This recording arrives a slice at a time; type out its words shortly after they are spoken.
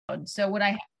So what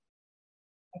I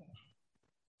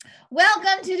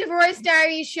Welcome to Divorce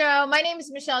Diaries show. My name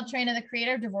is Michelle Traina, the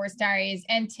creator of Divorce Diaries,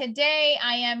 and today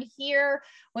I am here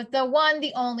with the one,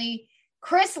 the only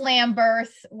Chris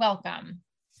Lamberth. Welcome.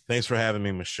 Thanks for having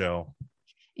me, Michelle.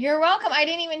 You're welcome. I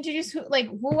didn't even introduce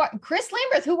Chris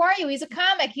Lamberth. Who are you? He's a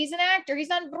comic. He's an actor.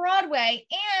 He's on Broadway,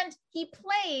 and he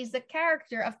plays the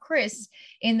character of Chris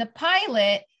in the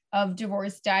pilot of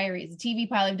Divorce Diaries, the TV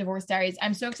pilot of Divorce Diaries.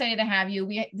 I'm so excited to have you.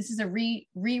 This is a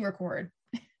re-record.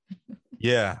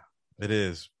 Yeah, it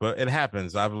is, but it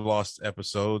happens. I've lost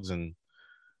episodes, and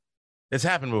it's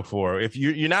happened before. If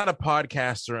you're not a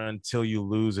podcaster until you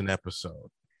lose an episode,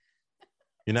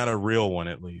 you're not a real one,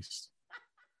 at least.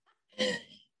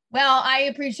 Well, I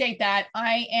appreciate that.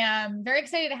 I am very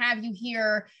excited to have you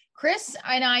here. Chris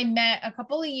and I met a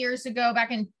couple of years ago, back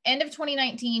in end of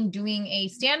 2019, doing a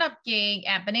stand-up gig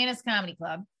at Bananas Comedy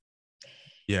Club.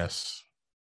 Yes.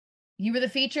 You were the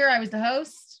feature. I was the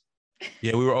host.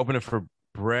 Yeah, we were opening for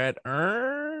Brett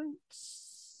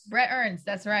Ernst. Brett Ernst,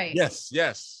 that's right. Yes,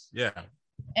 yeah.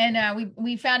 And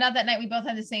we found out that night we both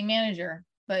had the same manager,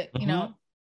 but you know,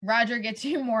 Roger gets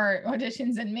you more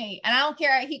auditions than me. And I don't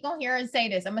care. He gonna hear and say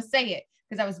this. I'm gonna say it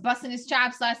because I was busting his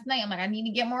chops last night. I'm like, I need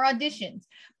to get more auditions,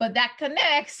 but that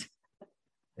connects.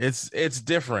 It's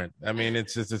different. I mean,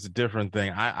 it's a different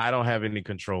thing. I don't have any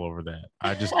control over that.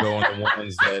 I just go on the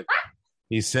ones that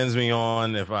he sends me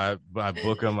on. If I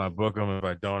book him, I book him. If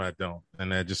I don't, I don't.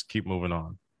 And I just keep moving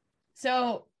on.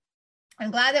 So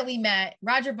I'm glad that we met.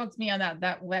 Roger booked me on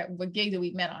that gig that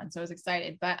we met on. So I was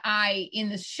excited. But in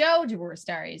the show Divorce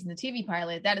Diaries, in the TV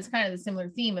pilot, that is kind of the similar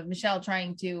theme of Michelle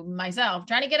trying to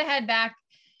get ahead back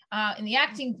in the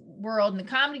acting world, in the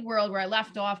comedy world, where I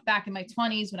left off back in my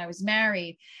 20s when I was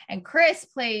married. And Chris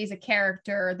plays a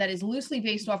character that is loosely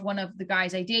based off one of the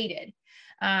guys I dated.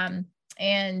 Can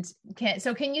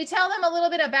you tell them a little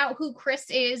bit about who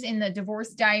Chris is in the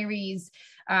Divorce Diaries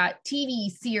TV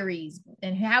series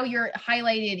and how you're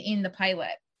highlighted in the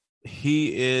pilot?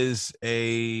 He is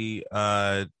a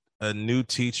new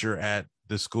teacher at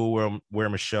the school where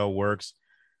Michelle works.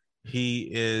 He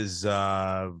is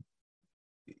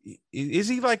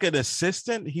he like an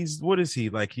assistant? What is he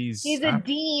like? He's a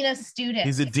dean of students.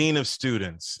 He's a dean of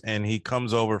students, and he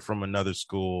comes over from another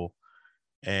school.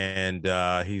 And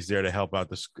he's there to help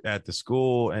out at the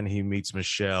school, and he meets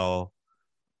Michelle.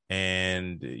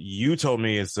 And you told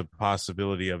me it's a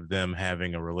possibility of them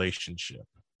having a relationship.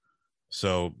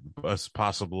 So it's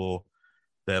possible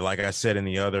that, like I said in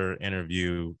the other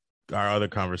interview, our other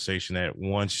conversation, that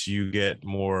once you get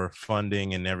more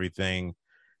funding and everything,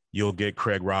 you'll get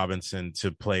Craig Robinson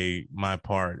to play my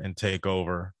part and take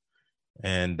over,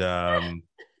 and the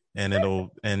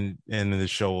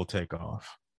show will take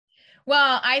off.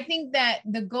 Well, I think that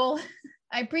the goal,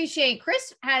 I appreciate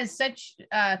Chris has such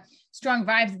strong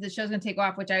vibes that the show's going to take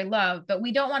off, which I love, but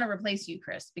we don't want to replace you,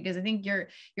 Chris, because I think your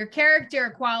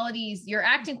character qualities, your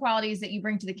acting qualities that you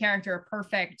bring to the character are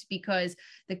perfect, because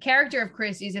the character of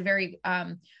Chris is a very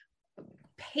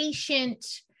patient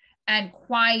and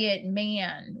quiet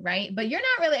man, right? But you're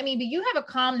not really, but you have a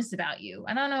calmness about you.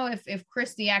 I don't know if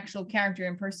Chris, the actual character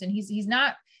in person, he's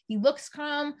not, he looks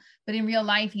calm, but in real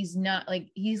life, he's not. Like,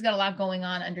 he's got a lot going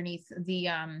on underneath the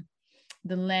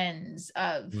lens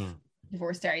of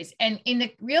Divorce Diaries. And in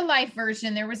the real life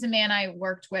version, there was a man I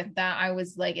worked with that I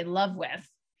was like in love with,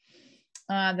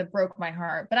 that broke my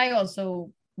heart. But I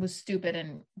also was stupid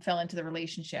and fell into the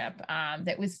relationship.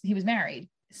 He was married.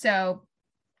 So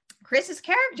Chris's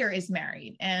character is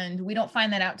married, and we don't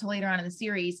find that out till later on in the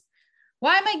series.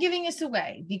 Why am I giving this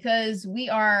away? Because we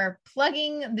are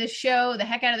plugging the show, the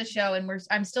heck out of the show, and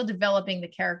I'm still developing the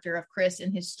character of Chris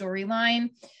and his storyline.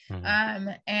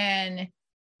 And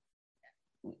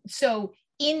so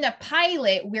in the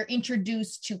pilot, we're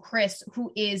introduced to Chris,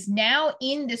 who is now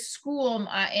in the school,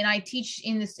 and I teach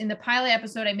in the pilot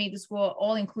episode. I made the school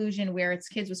all inclusion, where it's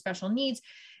kids with special needs,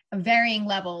 varying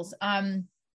levels.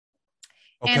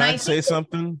 Can I say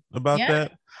something about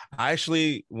that? I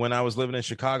actually, when I was living in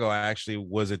Chicago, I actually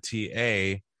was a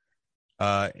TA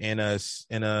in a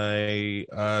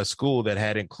school that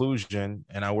had inclusion,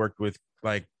 and I worked with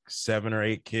like 7 or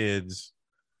 8 kids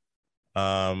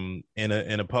in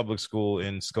a public school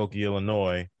in Skokie,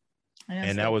 Illinois,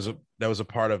 and that was a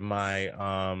part of my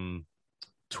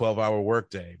 12-hour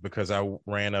workday, because I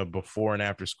ran a before and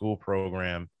after school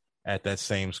program at that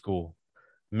same school,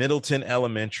 Middleton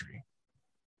Elementary.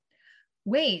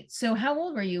 Wait, so how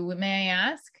old were you? May I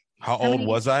ask? How old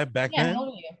was I back then? How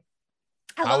old were you?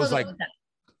 I was like,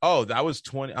 I was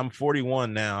 20. I'm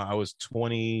 41 now. I was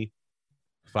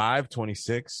 25,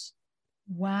 26.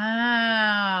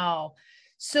 Wow.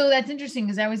 So that's interesting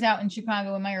because I was out in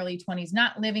Chicago in my early 20s,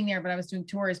 not living there, but I was doing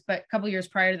tours, but a couple of years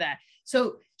prior to that.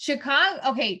 So Chicago,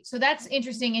 okay, so that's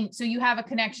interesting. And so you have a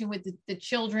connection with the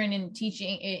children and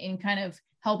teaching and kind of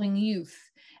helping youth.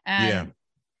 And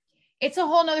it's a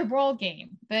whole nother ball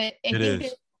game, but I think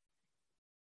that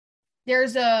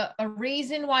there's a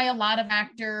reason why a lot of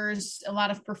actors, a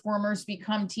lot of performers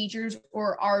become teachers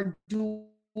or are dual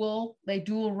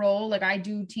role. Like I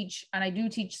do teach, and I do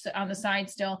teach on the side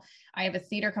still. I have a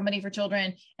theater company for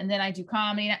children, and then I do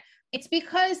comedy. It's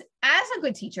because as a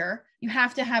good teacher, you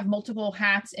have to have multiple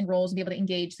hats and roles and be able to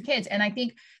engage the kids. And I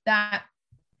think that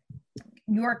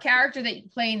your character that you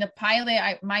play in the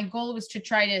pilot, my goal was to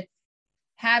try to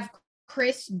have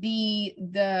Chris be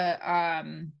the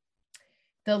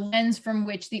lens from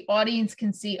which the audience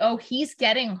can see, oh, he's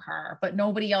getting her, but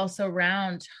nobody else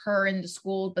around her in the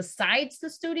school besides the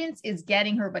students is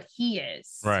getting her, but he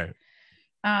is. Right.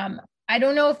 I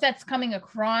don't know if that's coming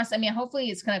across. I mean, hopefully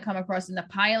it's going to come across in the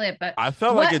pilot, but I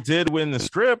felt like it did win the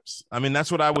scripts. I mean, that's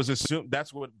what I was assuming.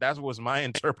 That was my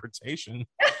interpretation.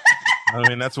 I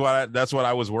mean, that's what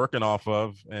I was working off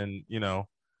of. And, you know,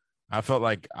 I felt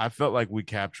like we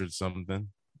captured something.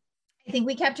 I think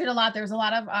we captured a lot. There was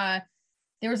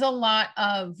a lot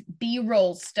of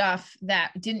B-roll stuff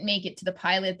that didn't make it to the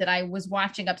pilot that I was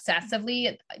watching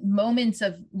obsessively. Moments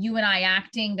of you and I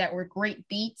acting that were great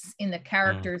beats in the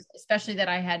characters, especially that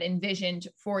I had envisioned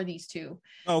for these two.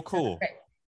 Oh, cool.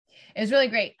 It was really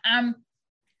great.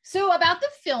 So about the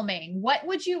filming, what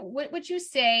would you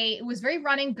say? It was very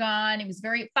run and gun. It was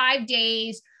very 5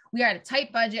 days. We are at a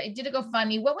tight budget. I did a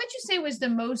GoFundMe. What would you say was the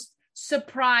most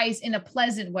surprise in a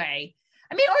pleasant way?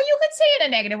 I mean, or you could say it in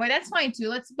a negative way. That's fine too.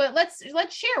 Let's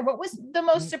share. What was the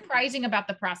most surprising about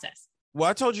the process? Well,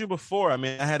 I told you before. I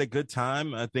mean, I had a good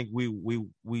time. I think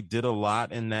we did a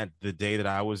lot in the day that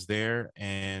I was there,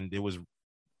 and it was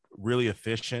really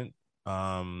efficient.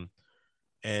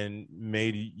 And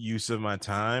made use of my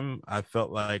time. I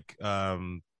felt like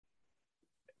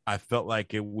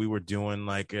we were doing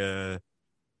like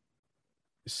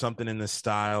something in the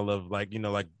style of like, you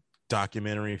know, like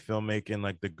documentary filmmaking,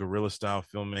 like the guerrilla style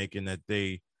filmmaking that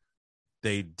they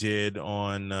did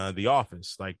on The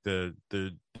Office, like the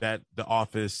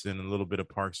Office and a little bit of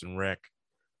Parks and Rec,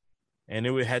 and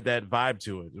it had that vibe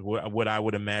to it. What I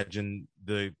would imagine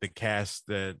the cast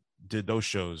that did those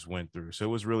shows went through. So it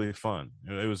was really fun.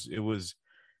 It was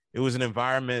an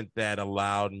environment that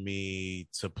allowed me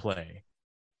to play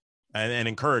and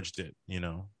encouraged it, you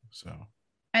know. So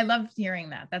I loved hearing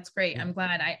that. That's great. I'm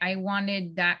glad. I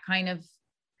wanted that kind of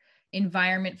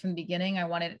environment from the beginning. I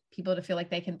wanted people to feel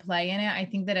like they can play in it. I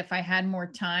think that if I had more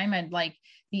time, I'd like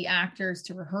the actors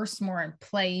to rehearse more and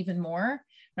play even more.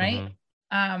 Right.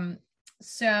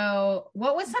 So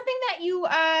what was something that you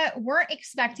weren't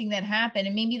expecting that happened?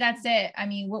 And maybe that's it. I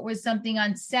mean, what was something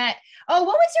on set? Oh,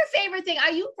 what was your favorite thing?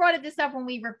 You brought this up when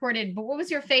we recorded, but what was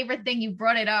your favorite thing? You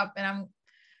brought it up, and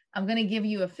I'm going to give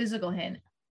you a physical hint.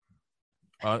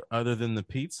 Other than the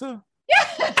pizza?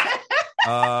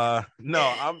 No,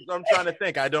 I'm trying to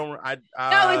think. No,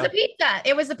 it was the pizza.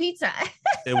 It was the pizza.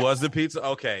 It was the pizza.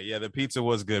 Okay, yeah, the pizza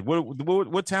was good.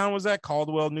 What town was that?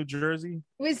 Caldwell, New Jersey?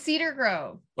 It was Cedar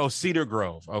Grove. Oh, Cedar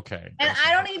Grove. Okay. And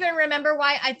I don't even remember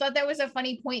why. I thought that was a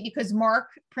funny point because Mark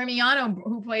Premiano,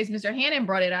 who plays Mr. Hannon,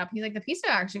 brought it up. He's like, the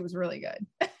pizza actually was really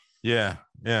good. Yeah.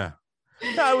 No,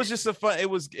 it was just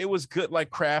it was good. Like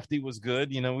Crafty was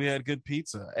good. You know, we had good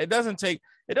pizza. It doesn't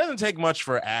take much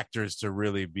for actors to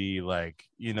really be like,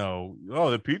 you know,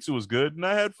 oh, the pizza was good and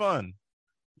I had fun.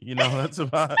 You know, that's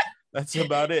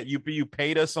about it. You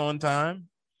paid us on time.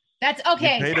 That's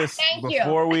okay. You paid us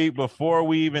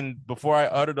before I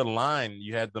uttered a line,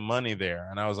 you had the money there.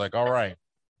 And I was like, all right,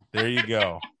 there you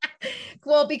go.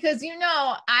 Well, because, you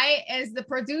know, I, as the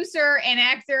producer and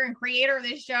actor and creator of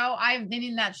this show, I've been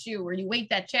in that shoe where you wait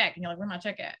that check and you're like, where's my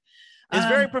check at? It's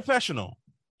very professional.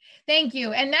 Thank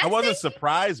you. And I wasn't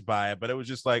surprised by it, but it was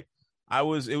just like, it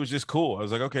was just cool. I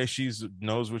was like, okay, she's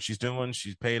knows what she's doing.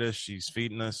 She's paid us. She's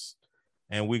feeding us,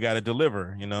 and we got to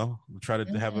deliver. You know, we try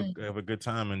to have a good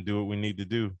time and do what we need to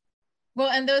do. Well,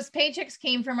 and those paychecks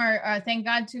came from our thank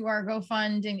God to our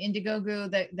GoFund and Indiegogo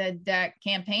that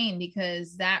campaign,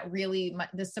 because that really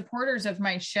the supporters of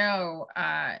my show,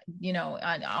 you know,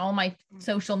 on all my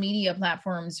social media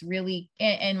platforms really,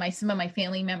 and some of my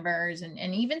family members and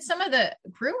even some of the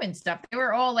crew and stuff, they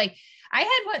were all like,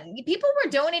 people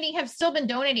were donating, have still been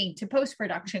donating to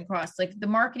post-production costs, like the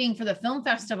marketing for the film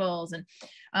festivals, and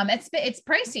it's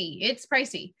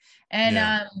pricey, and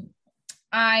yeah.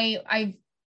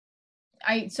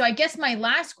 So I guess my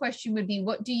last question would be,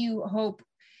 what do you hope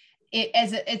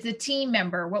as a team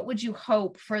member, what would you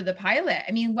hope for the pilot?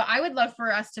 I mean, well, I would love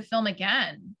for us to film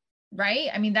again, right?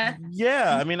 I mean,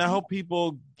 yeah, I mean, I hope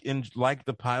people like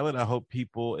the pilot. I hope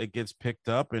it gets picked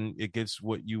up and it gets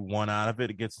what you want out of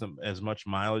it. It gets them as much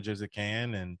mileage as it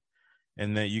can,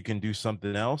 and that you can do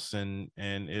something else, and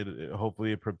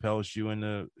hopefully it propels you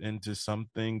into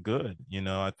something good.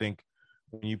 I think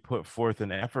when you put forth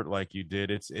an effort like you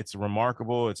did, it's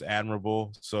remarkable, it's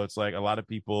admirable. So it's like a lot of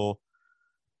people,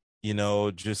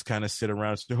 just kind of sit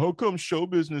around and say, how come show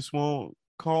business won't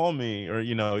call me? Or,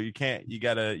 you're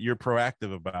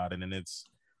proactive about it, and it's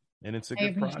a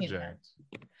good project.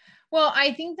 That. Well,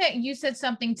 I think that you said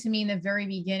something to me in the very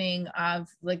beginning of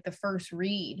like the first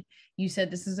read. You said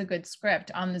this is a good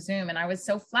script on the Zoom. And I was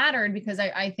so flattered because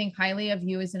I think highly of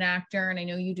you as an actor. And I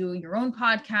know you do your own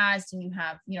podcast and you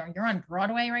have, you're on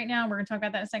Broadway right now. We're going to talk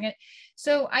about that in a second.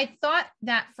 So I thought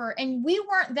that and we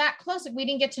weren't that close. We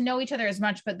didn't get to know each other as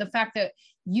much, but the fact that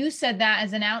you said that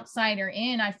as an outsider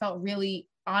in, I felt really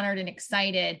honored and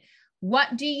excited.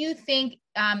 What do you think,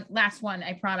 last one,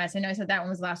 I promise. I know I said that one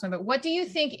was the last one, but what do you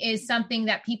think is something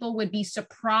that people would be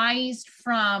surprised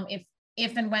from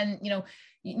if and when,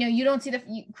 you don't see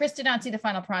Chris did not see the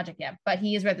final project yet, but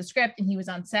he has read the script and he was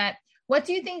on set. What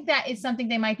do you think that is something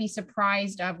they might be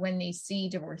surprised of when they see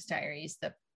Divorce Diaries,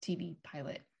 the TV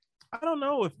pilot? I don't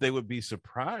know if they would be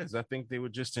surprised. I think they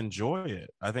would just enjoy it.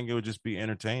 I think it would just be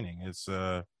entertaining. It's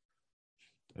good.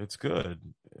 It's good.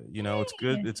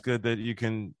 It's good that you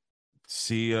can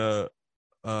see it's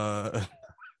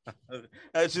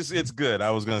good.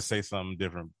 I was gonna say something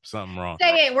different, something wrong.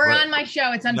 Say it. We're on my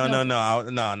show. It's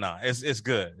no. It's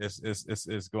good.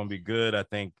 It's gonna be good. I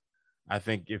think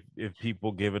if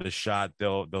people give it a shot,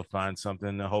 they'll find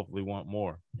something to hopefully want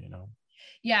more.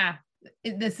 Yeah,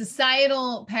 the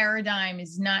societal paradigm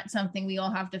is not something we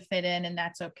all have to fit in, and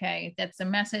that's okay. That's the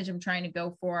message I'm trying to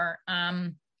go for.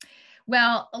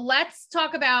 Well, let's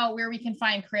talk about where we can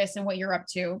find Chris and what you're up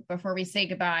to before we say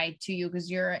goodbye to you,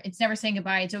 because it's never saying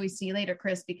goodbye. It's always see you later,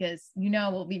 Chris, because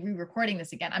we'll be re-recording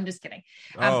this again. I'm just kidding.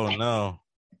 No.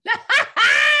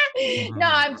 No,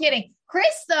 I'm kidding.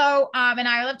 Chris, though, and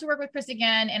I love to work with Chris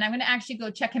again, and I'm going to actually go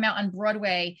check him out on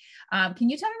Broadway. Can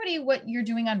you tell everybody what you're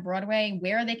doing on Broadway,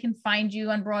 where they can find you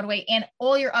on Broadway, and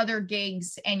all your other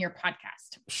gigs and your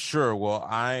podcast? Sure. Well,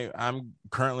 I'm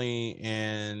currently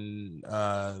in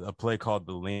a play called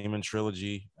The Lehman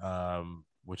Trilogy,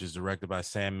 which is directed by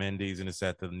Sam Mendes, and it's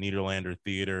at the Nederlander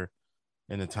Theater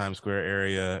in the Times Square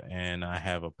area. And I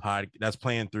have a that's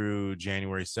playing through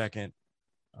January 2nd.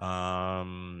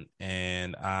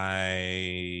 And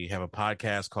I have a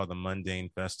podcast called The Mundane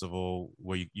Festival,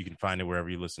 where you can find it wherever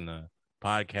you listen to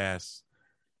podcasts.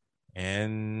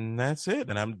 And that's it.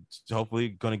 And I'm hopefully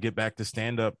going to get back to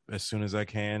stand up as soon as I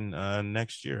can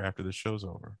next year after the show's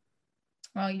over.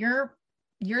 Well, you're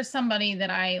somebody that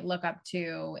I look up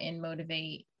to and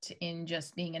motivate in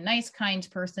just being a nice, kind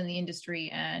person in the industry,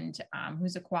 and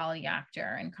who's a quality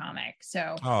actor and comic.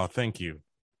 So, thank you.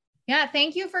 Yeah,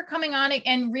 thank you for coming on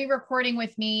and re-recording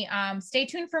with me. Stay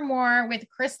tuned for more with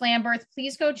Chris Lamberth.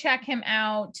 Please go check him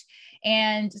out,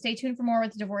 and stay tuned for more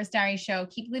with the Divorce Diaries show.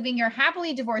 Keep living your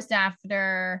happily divorced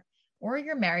after, or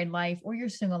your married life, or your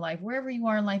single life, wherever you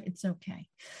are in life. It's okay.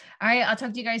 All right, I'll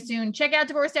talk to you guys soon. Check out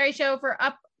Divorce Diaries show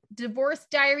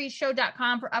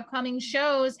divorcediariesshow.com for upcoming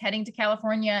shows heading to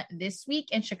California this week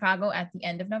and Chicago at the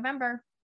end of November.